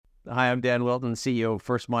Hi, I'm Dan Wilton, CEO of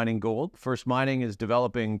First Mining Gold. First Mining is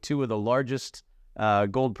developing two of the largest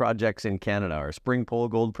gold projects in Canada, our Spring Pole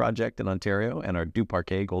Gold Project in Ontario and our Du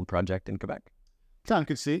Parquet Gold Project in Quebec. Dan,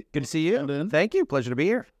 good to see you. Good to see you. Thank you. Pleasure to be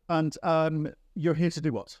here. And you're here to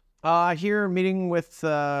do what? Here meeting with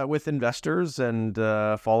investors and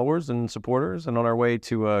followers and supporters, and on our way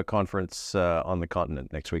to a conference on the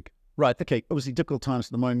continent next week. Right, okay. Obviously difficult times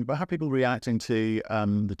at the moment, but how are people reacting to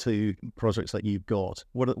the two projects that you've got?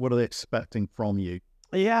 What are they expecting from you?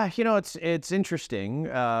 Yeah, it's interesting.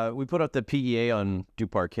 We put out the PEA on Du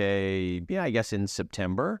Parquet, I guess in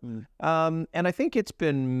September. And I think it's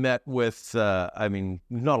been met with, not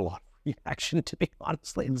a lot of reaction, to be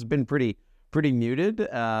honestly. It's been pretty muted.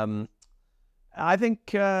 I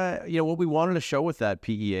think, what we wanted to show with that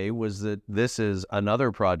PEA was that this is another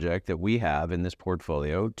project that we have in this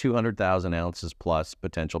portfolio, 200,000 ounces plus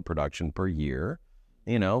potential production per year,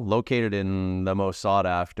 located in the most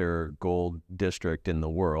sought-after gold district in the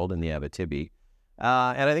world, in the Abitibi.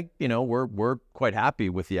 And I think, we're quite happy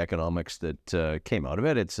with the economics that came out of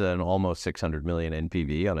it. It's an almost 600 million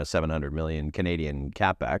NPV on a 700 million Canadian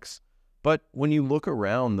CapEx. But when you look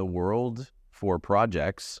around the world for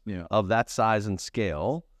projects of that size and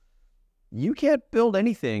scale, you can't build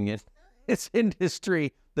anything in this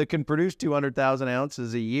industry that can produce 200,000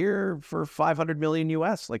 ounces a year for 500 million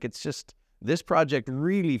US. Like, it's just, this project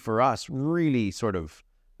really, for us, really sort of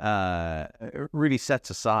really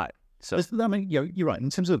sets aside. So you're right.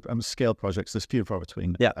 In terms of scale projects, there's few and far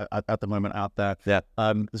between at the moment out there. Yeah.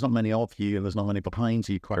 There's not many of you, and there's not many behind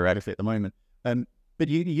you quite at the moment. But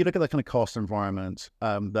you look at the kind of cost environment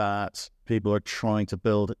that people are trying to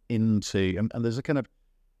build into, and there's a kind of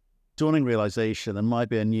dawning realization there might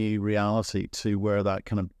be a new reality to where that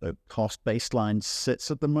kind of cost baseline sits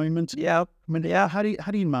at the moment. Yeah. How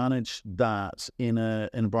do you manage that in an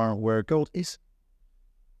environment where gold is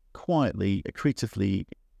quietly, accretively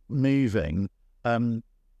moving?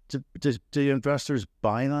 Do investors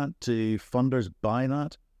buy that? Do funders buy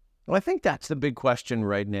that? Well, I think that's the big question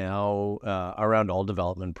right now around all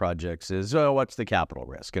development projects is, what's the capital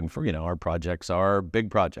risk? And for, our projects are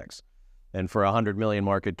big projects. And for a 100 million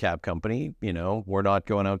market cap company, we're not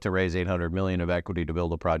going out to raise 800 million of equity to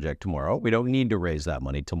build a project tomorrow. We don't need to raise that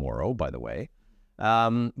money tomorrow, by the way.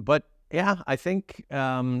 But yeah, I think,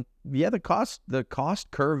 the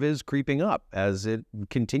cost curve is creeping up as it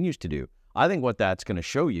continues to do. I think what that's going to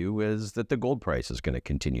show you is that the gold price is going to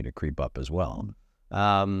continue to creep up as well.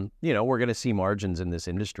 We're going to see margins in this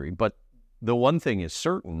industry, but the one thing is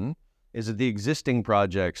certain is that the existing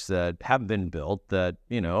projects that have been built that,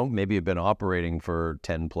 maybe have been operating for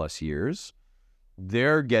 10 plus years,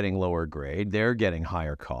 they're getting lower grade, they're getting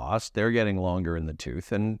higher cost, they're getting longer in the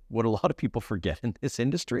tooth. And what a lot of people forget in this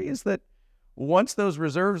industry is that once those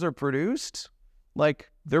reserves are produced,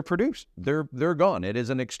 they're produced, they're gone. It is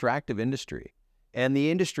an extractive industry. And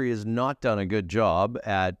the industry has not done a good job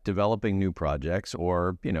at developing new projects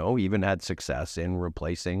or, even had success in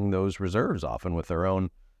replacing those reserves, often with their own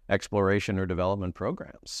exploration or development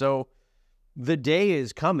programs. So the day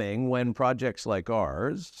is coming when projects like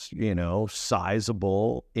ours,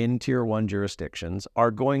 sizable in tier 1 jurisdictions,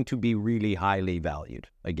 are going to be really highly valued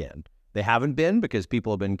again. They haven't been because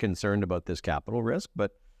people have been concerned about this capital risk,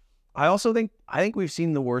 but I think we've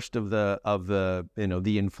seen the worst of the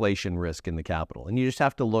inflation risk in the capital. And you just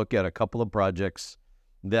have to look at a couple of projects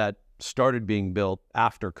that started being built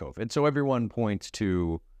after COVID. So everyone points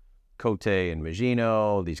to Côté and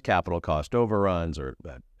Magino, these capital cost overruns, or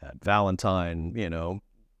at Valentine,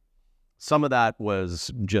 some of that was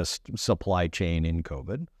just supply chain in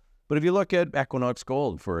COVID. But if you look at Equinox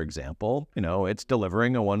Gold, for example, it's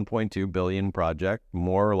delivering a 1.2 billion project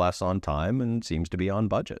more or less on time and seems to be on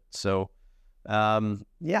budget. So, I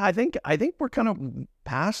think we're kind of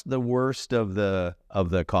past the worst of the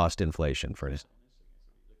cost inflation for this.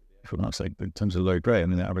 In terms of low grade,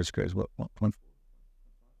 the average grade is what?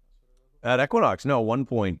 At Equinox, no,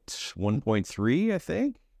 1.3, I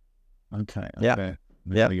think. Okay. Yeah.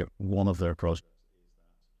 Yeah. One of their projects.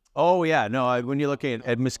 Oh yeah, no. When you're looking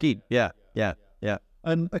at Mesquite, yeah.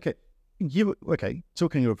 And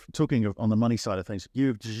talking of on the money side of things,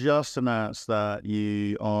 you've just announced that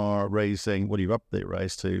you are raising. What do you up the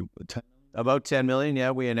raise to? 10? About 10 million.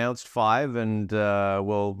 Yeah, we announced 5, and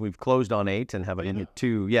we've closed on 8, and have another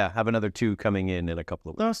 2. Yeah, have another 2 coming in a couple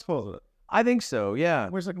of weeks. That's positive. I think so. Yeah.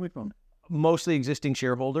 Where's that coming from? Mostly existing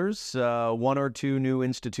shareholders, 1 or 2 new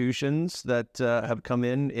institutions that have come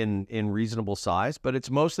in reasonable size, but it's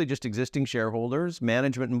mostly just existing shareholders.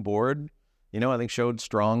 Management and board, I think showed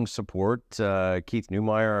strong support. Keith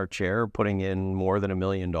Neumeyer, our chair, putting in more than $1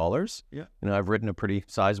 million. Yeah. I've written a pretty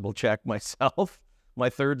sizable check myself my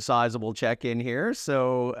third sizable check in here.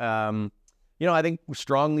 So, I think we're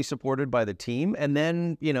strongly supported by the team. And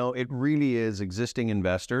then, it really is existing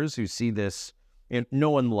investors who see this. No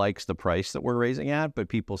one likes the price that we're raising at, but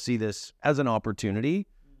people see this as an opportunity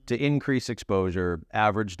to increase exposure,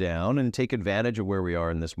 average down, and take advantage of where we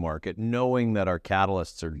are in this market, knowing that our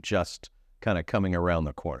catalysts are just kind of coming around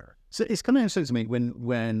the corner. So it's kind of interesting to me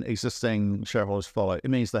when existing shareholders follow. It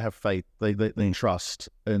means they have faith, they trust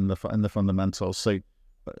in the fundamentals. So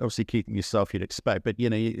obviously keeping yourself, you'd expect, but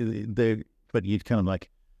but you'd kind of like,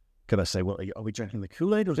 could I say, well, are we drinking the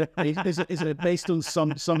Kool-Aid, or is it based on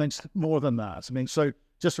something more than that? I mean, so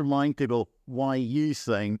just remind people why you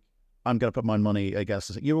think I'm going to put my money, I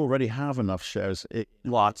guess. You already have enough shares.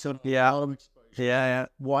 Lots. Yeah. Yeah.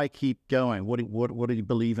 Why keep going? What are you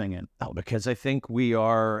believing in? Oh, because I think we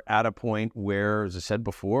are at a point where, as I said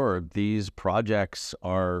before, these projects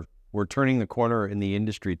we're turning the corner in the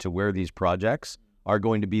industry to where these projects are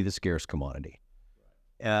going to be the scarce commodity.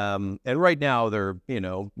 And right now,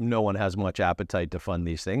 no one has much appetite to fund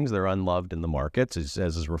these things. They're unloved in the markets, as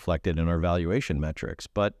is reflected in our valuation metrics.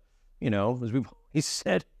 But, as he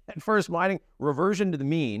said, at First Mining, reversion to the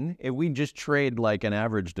mean, if we just trade like an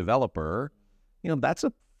average developer, that's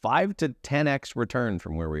a 5 to 10x return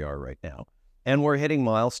from where we are right now. And we're hitting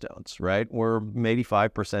milestones, right? We're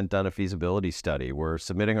 85% done a feasibility study. We're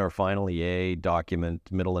submitting our final EA document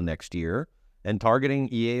middle of next year and targeting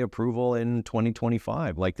EA approval in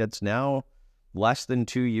 2025. Like, that's now less than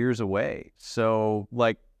 2 years away. So,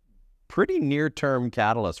 like, pretty near-term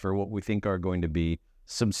catalyst for what we think are going to be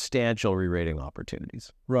substantial re-rating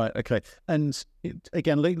opportunities. Right, okay. And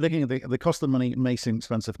again, looking at the cost of money, it may seem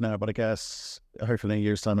expensive now, but I guess hopefully in a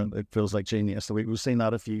year's time it feels like genius. So we've seen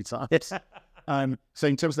that a few times. So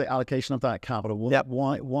in terms of the allocation of that capital,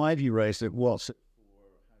 why have you raised it? What's it?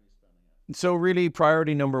 So really,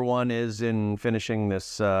 priority number one is in finishing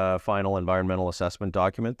this final environmental assessment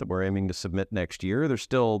document that we're aiming to submit next year. There's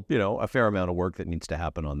still, a fair amount of work that needs to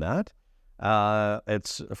happen on that.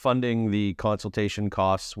 It's funding the consultation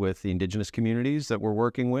costs with the Indigenous communities that we're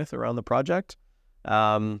working with around the project.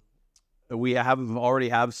 We already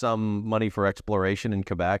have some money for exploration in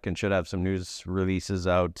Quebec and should have some news releases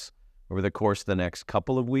out over the course of the next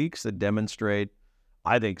couple of weeks that demonstrate,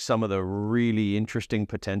 I think, some of the really interesting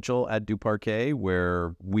potential at Duparquet,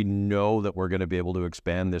 where we know that we're going to be able to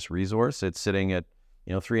expand this resource. It's sitting at,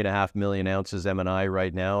 3.5 million ounces M&I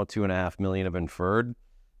right now, 2.5 million of inferred.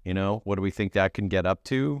 What do we think that can get up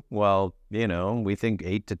to? Well, we think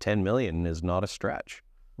 8 to 10 million is not a stretch.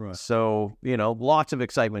 Right. So, lots of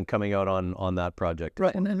excitement coming out on that project.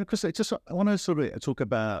 Right. And because I want to sort of talk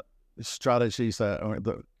about strategies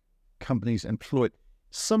that companies employ.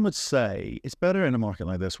 Some would say it's better in a market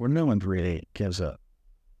like this where no one really gives a,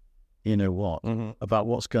 about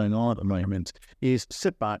what's going on at the moment, is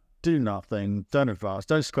sit back, do nothing, don't advance,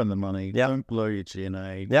 don't spend the money, don't blow your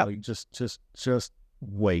G&A, just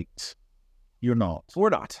wait. You're not. We're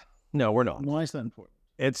not. No, we're not. Why is that important?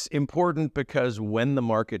 It's important because when the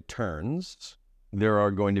market turns, there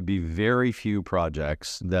are going to be very few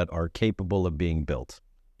projects that are capable of being built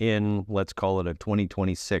in, let's call it a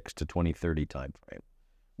 2026 to 2030 timeframe.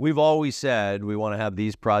 We've always said we want to have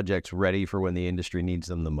these projects ready for when the industry needs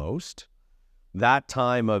them the most. That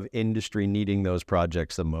time of industry needing those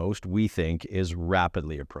projects the most, we think, is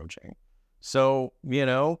rapidly approaching. So,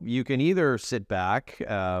 you can either sit back,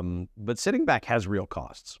 but sitting back has real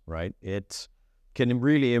costs, right? It can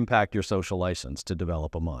really impact your social license to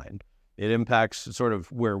develop a mine. It impacts sort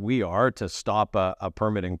of where we are to stop a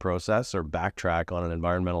permitting process or backtrack on an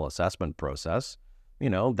environmental assessment process.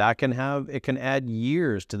 That can add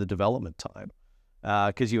years to the development time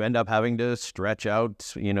because you end up having to stretch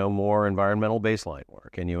out, more environmental baseline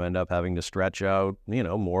work, and you end up having to stretch out,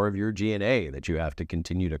 more of your G&A that you have to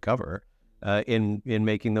continue to cover in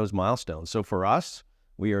making those milestones. So for us,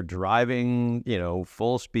 we are driving,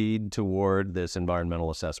 full speed toward this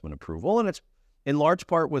environmental assessment approval. And it's in large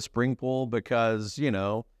part with Springpole because,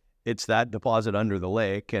 it's that deposit under the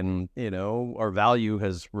lake. And, our value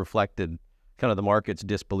has reflected kind of the market's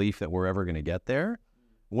disbelief that we're ever going to get there.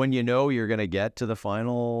 When you're going to get to the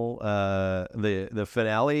final, the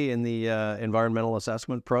finale in the environmental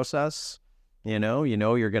assessment process, you're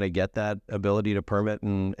going to get that ability to permit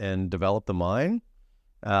and develop the mine.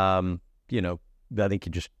 I think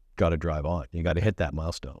you just got to drive on. You got to hit that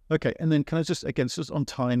milestone. Okay, and then can I just on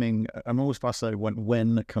timing? I'm always fascinated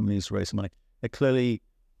when companies raise money. Clearly,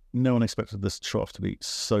 no one expected this trough to be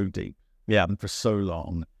so deep, and for so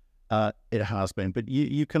long. It has been, but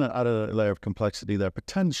you kind of added a layer of complexity there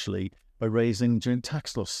potentially by raising during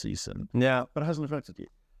tax loss season. Yeah, but it hasn't affected you.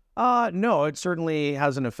 No, it certainly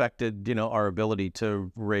hasn't affected, our ability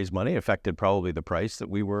to raise money. It affected probably the price that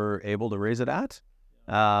we were able to raise it at,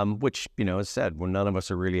 which, as said, none of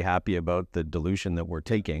us are really happy about the dilution that we're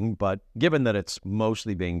taking. But given that it's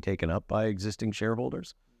mostly being taken up by existing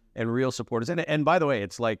shareholders and real supporters, and by the way,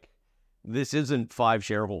 it's like, this isn't 5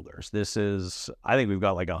 shareholders. This is, I think we've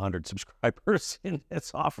got like 100 subscribers in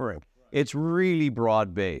this offering. It's really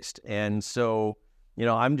broad-based. And so,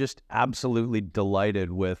 I'm just absolutely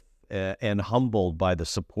delighted with and humbled by the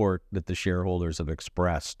support that the shareholders have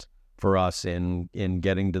expressed for us in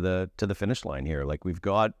getting to the finish line here. Like we've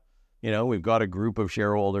got a group of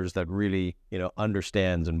shareholders that really,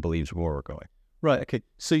 understands and believes where we're going. Right. Okay.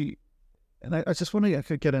 So, and I just want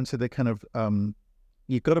to get into the kind of,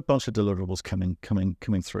 you've got a bunch of deliverables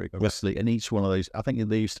coming through, obviously, and each one of those, I think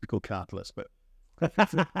they used to be called catalysts, but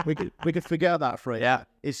we could forget that phrase. Yeah.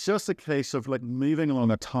 It's just a case of like moving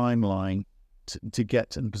along a timeline to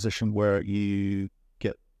get in a position where you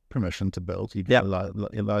get permission to build, you get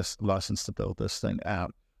a license to build this thing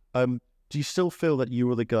out. Do you still feel that you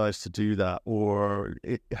were the guys to do that, or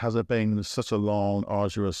has it been such a long,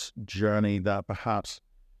 arduous journey that perhaps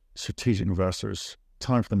strategic investors,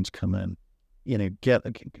 time for them to come in,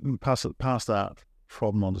 pass that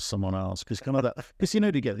problem onto someone else, because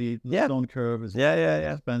to get the down curve is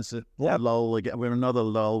expensive. Lull, we're another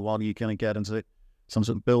lull while you kind of get into some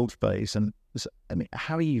sort of build phase. And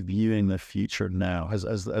how are you viewing the future now? Has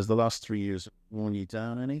the last 3 years worn you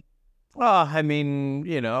down any? Well,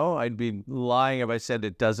 I'd be lying if I said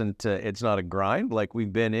it doesn't. It's not a grind. Like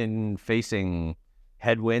we've been facing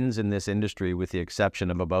headwinds in this industry, with the exception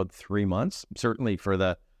of about 3 months. Certainly for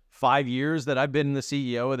the 5 years that I've been the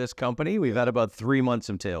CEO of this company, we've had about 3 months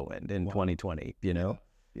of tailwind in 2020,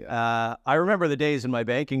 Yeah. I remember the days in my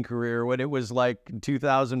banking career when it was like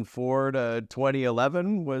 2004 to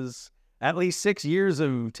 2011 was at least 6 years of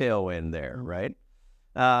tailwind there, right?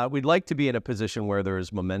 We'd like to be in a position where there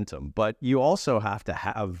is momentum, but you also have to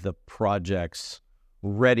have the projects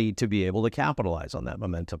ready to be able to capitalize on that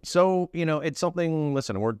momentum. So, it's something,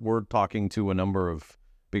 listen, we're talking to a number of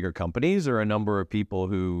bigger companies or a number of people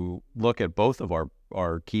who look at both of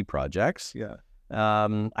our key projects. Yeah.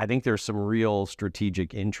 I think there's some real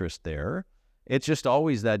strategic interest there. It's just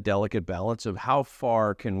always that delicate balance of how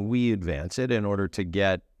far can we advance it in order to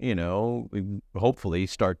get, hopefully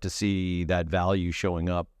start to see that value showing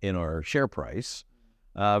up in our share price,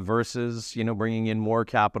 versus, bringing in more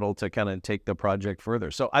capital to kind of take the project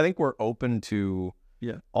further. So I think we're open to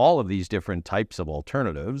all of these different types of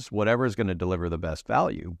alternatives, whatever is going to deliver the best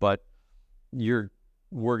value. But we're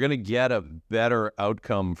going to get a better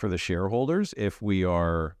outcome for the shareholders if we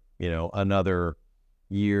are, another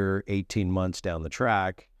year, 18 months down the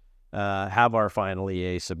track, have our final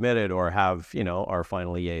EA submitted or have, our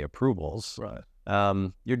final EA approvals. Right.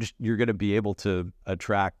 You're going to be able to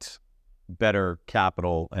attract better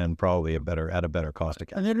capital and probably at a better cost of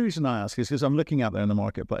capital. And the only reason I ask is because I'm looking out there in the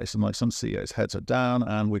marketplace and like some CEOs' heads are down,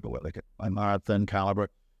 and we've got like a Marathon Caliber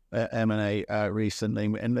M&A recently,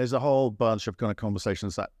 and there's a whole bunch of kind of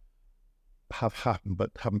conversations that have happened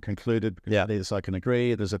but haven't concluded. Because I can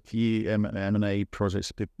agree. There's a few M&A projects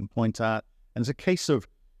that people can point at, and it's a case of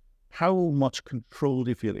how much control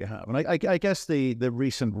do you feel you have? And I guess the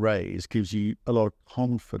recent raise gives you a lot of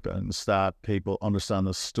confidence that people understand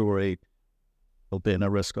the story. They'll be in a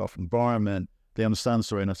risk-off environment. They understand the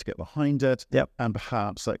story enough to get behind it. And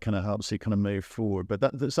perhaps that kind of helps you kind of move forward. But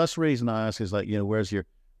that's the reason I ask is like, where's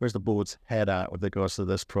the board's head at with regards to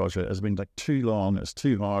this project? It's been like too long, it's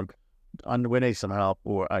too hard, and we need some help,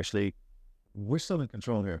 or actually we're still in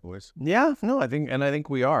control here, boys. Yeah, no, I think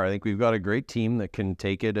we are. I think we've got a great team that can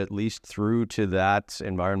take it at least through to that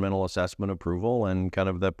environmental assessment approval and kind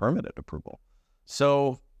of the permitted approval.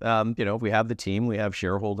 So, if we have the team, we have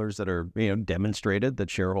shareholders that are, demonstrated that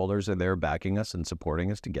shareholders are there backing us and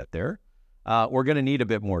supporting us to get there. We're going to need a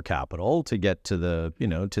bit more capital to get to the,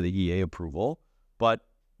 to the EA approval, but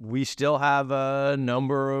we still have a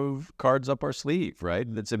number of cards up our sleeve,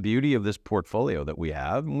 right? That's the beauty of this portfolio that we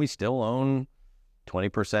have, and we still own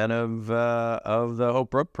 20% of the Hope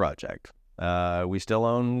Brook project. We still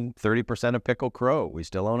own 30% of Pickle Crow. We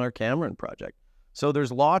still own our Cameron project. So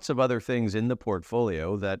there's lots of other things in the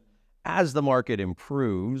portfolio that, as the market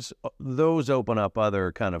improves, those open up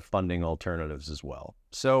other kind of funding alternatives as well.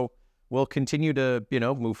 So we'll continue to,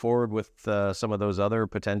 move forward with some of those other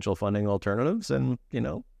potential funding alternatives and,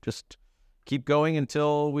 just keep going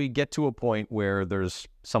until we get to a point where there's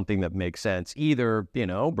something that makes sense, either,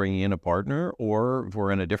 bringing in a partner, or if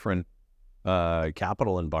we're in a different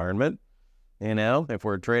capital environment, if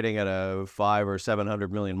we're trading at a 500 or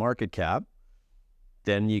 700 million market cap,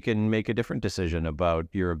 then you can make a different decision about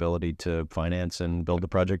your ability to finance and build the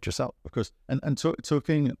project yourself. Of course.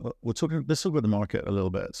 Talking, we're talking, let's talk about the market a little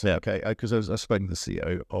bit. Yeah. Okay. Because I was speaking to the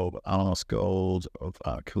CEO of Alamos Gold, of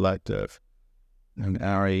Collective, and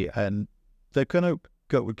Ari, and they've kind of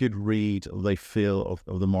got a good read, they feel,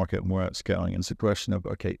 of the market and where it's going. And it's a question of,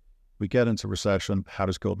 okay, we get into recession, how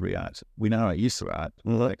does gold react? We know how it used to react.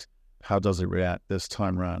 Like, how does it react this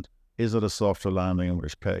time around? Is it a softer landing, in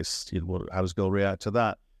which case, how does gold react to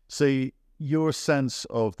that? So your sense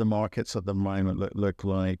of the markets at the moment look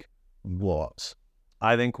like what?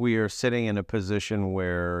 I think we are sitting in a position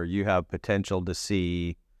where you have potential to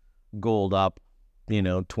see gold up,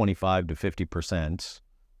 25 to 50%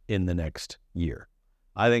 in the next year.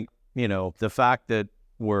 I think, the fact that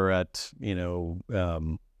we're at,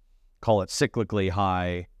 call it cyclically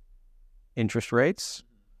high interest rates,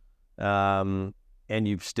 and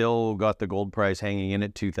you've still got the gold price hanging in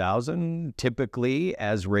at 2,000. Typically,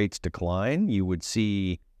 as rates decline, you would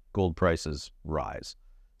see gold prices rise.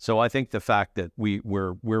 So I think the fact that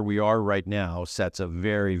we're where we are right now sets a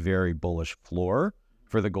very, very bullish floor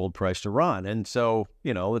for the gold price to run. And so,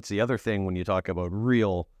 it's the other thing when you talk about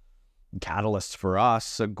real catalysts for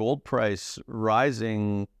us, a gold price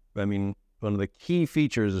rising. I mean, one of the key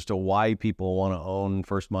features as to why people want to own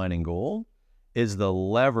First Mining Gold is the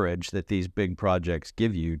leverage that these big projects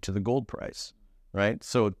give you to the gold price, right?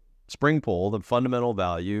 So Springpole, the fundamental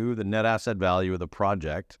value, the net asset value of the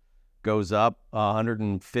project goes up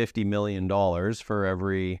 $150 million for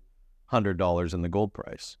every $100 in the gold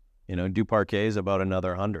price. Duparquet is about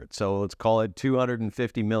another 100. So let's call it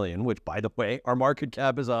 250 million, which, by the way, our market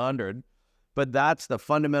cap is 100. But that's the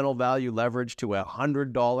fundamental value leverage to a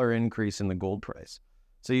 $100 increase in the gold price.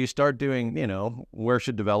 So you start doing, where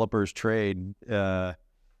should developers trade in a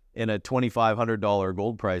 $2,500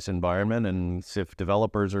 gold price environment? And if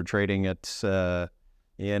developers are trading at,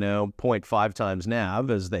 0.5 times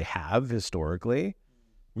NAV, as they have historically,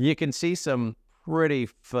 you can see some pretty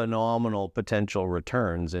phenomenal potential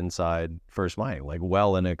returns inside First Mining, like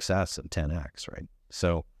well in excess of 10x, right?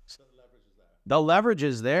 So the leverage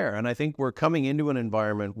is there, and I think we're coming into an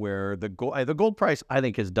environment where the gold price, I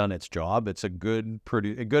think, has done its job. It's a good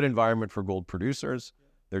environment for gold producers.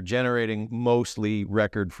 They're generating mostly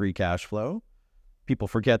record free cash flow. People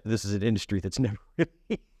forget that this is an industry that's never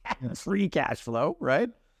really had free cash flow, right?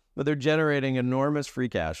 But they're generating enormous free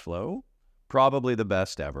cash flow, probably the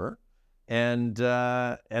best ever. And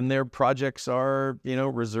their projects are,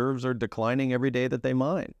 reserves are declining every day that they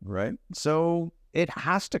mine, right? So it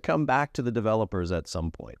has to come back to the developers at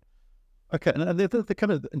some point. Okay, and the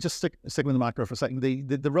kind of, just stick with the macro for a second,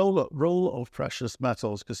 the role of precious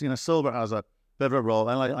metals, because, silver has a bit of a role,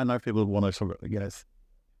 and I know people want to sort of,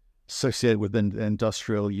 associate with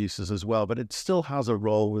industrial uses as well, but it still has a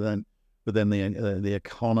role within the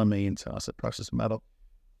economy in terms of precious metal.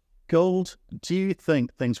 Gold, do you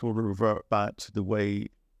think things will revert back to the way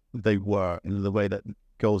they were, in the way that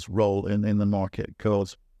gold's role in the market,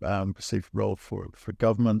 gold's perceived role for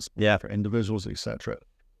governments, for individuals, etc.?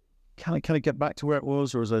 Can it get back to where it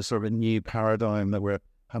was, or is there sort of a new paradigm that we're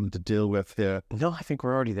having to deal with here? No, I think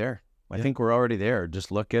we're already there. I think we're already there.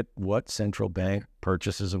 Just look at what central bank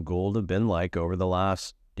purchases of gold have been like over the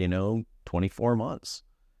last, 24 months.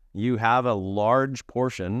 You have a large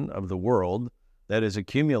portion of the world that is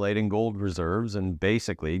accumulating gold reserves and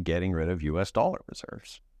basically getting rid of US dollar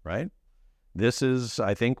reserves, right? This is,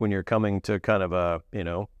 I think, when you're coming to kind of a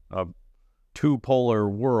two-polar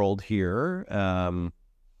world here,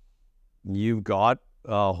 you've got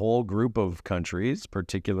a whole group of countries,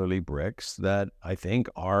 particularly BRICS, that I think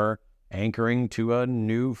are anchoring to a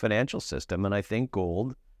new financial system. And I think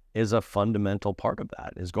gold is a fundamental part of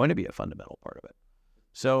that, is going to be a fundamental part of it.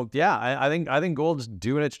 So, yeah, I think gold's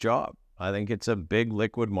doing its job. I think it's a big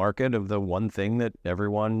liquid market of the one thing that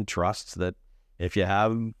everyone trusts, that if you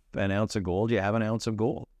have an ounce of gold, you have an ounce of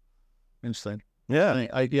gold. Interesting.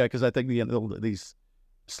 Yeah. Because I think these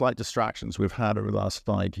slight distractions we've had over the last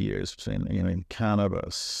 5 years between,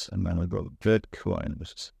 cannabis, and then we've got Bitcoin,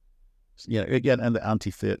 which is, again, and the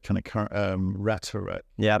anti-fiat kind of rhetoric,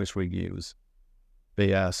 which we use.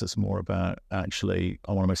 BS is more about, actually,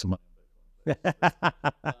 I want to make some money.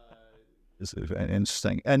 It's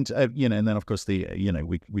interesting. And, and then, of course, we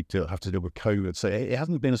do have to deal with COVID. So it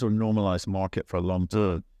hasn't been a sort of normalized market for a long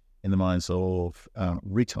time in the minds of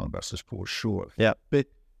retail investors, for sure. Yeah. But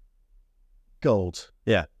gold,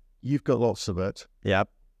 you've got lots of it. Yeah.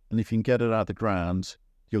 And if you can get it out of the ground,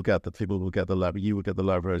 people will get the leverage. You will get the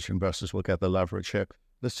leverage. Investors will get the leverage here.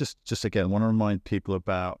 Let's just again, want to remind people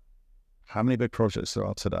about how many big projects there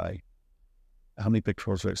are today. how many big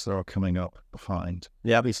projects there are coming up behind.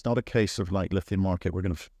 Yeah. It's not a case of like lithium market, we're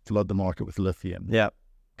going to flood the market with lithium. Yeah.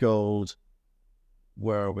 Gold,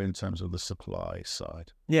 where are we in terms of the supply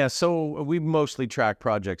side? Yeah, so we mostly track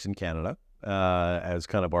projects in Canada as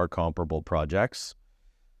kind of our comparable projects.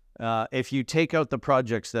 If you take out the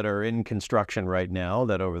projects that are in construction right now,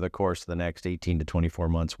 that over the course of the next 18 to 24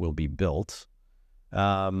 months will be built,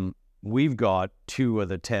 we've got 2 of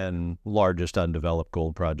the 10 largest undeveloped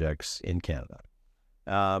gold projects in Canada.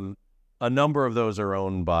 A number of those are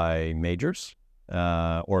owned by majors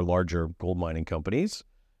or larger gold mining companies.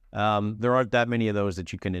 There aren't that many of those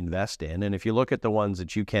that you can invest in. And if you look at the ones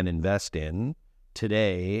that you can invest in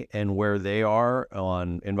today and where they are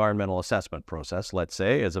on environmental assessment process, let's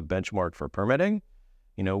say, as a benchmark for permitting,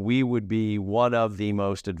 we would be one of the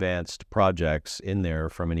most advanced projects in there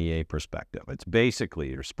from an EA perspective. It's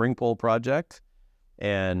basically your Springpole project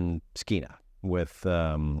and Skeena with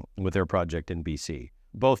their project in BC,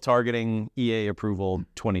 both targeting EA approval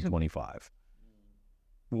 2025.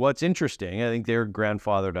 What's interesting, I think they're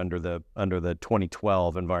grandfathered under the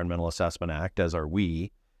 2012 Environmental Assessment Act, as are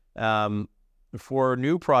we. For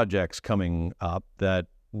new projects coming up that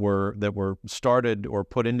were started or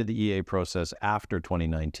put into the EA process after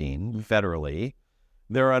 2019 federally,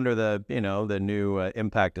 they're under the new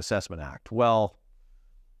Impact Assessment Act. Well,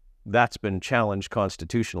 that's been challenged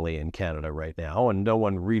constitutionally in Canada right now, and no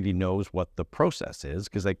one really knows what the process is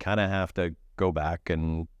because they kind of have to go back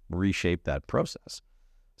and reshape that process.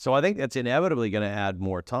 So I think that's inevitably going to add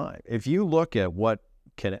more time. If you look at what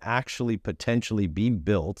can actually potentially be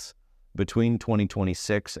built between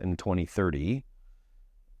 2026 and 2030,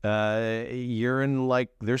 you're in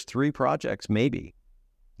there's 3 projects, maybe.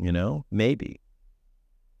 And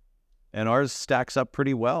ours stacks up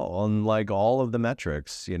pretty well on all of the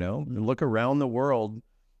metrics, Look around the world,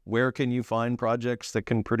 where can you find projects that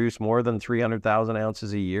can produce more than 300,000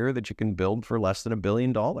 ounces a year that you can build for less than $1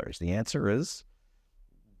 billion? The answer is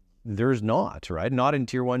there's not, right? Not in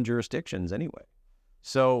tier 1 jurisdictions anyway.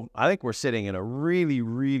 So I think we're sitting in a really,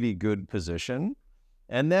 really good position.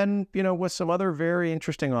 And then, with some other very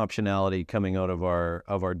interesting optionality coming out of our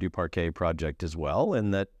Duparquet project as well,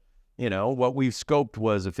 in that, what we've scoped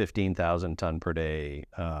was a 15,000 ton per day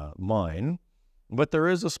mine, but there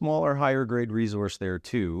is a smaller, higher grade resource there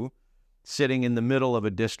too, sitting in the middle of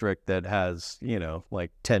a district that has,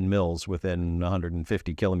 10 mills within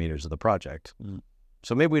 150 kilometers of the project.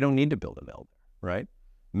 So maybe we don't need to build a mill there, right?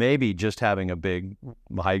 Maybe just having a big,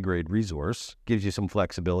 high-grade resource gives you some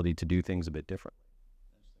flexibility to do things a bit differently.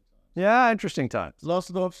 Yeah, interesting times. Lots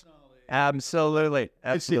of optionality.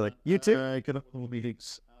 Absolutely. You too. Good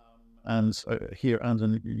meetings and here and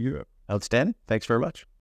in Europe. Outstanding. Thanks very much.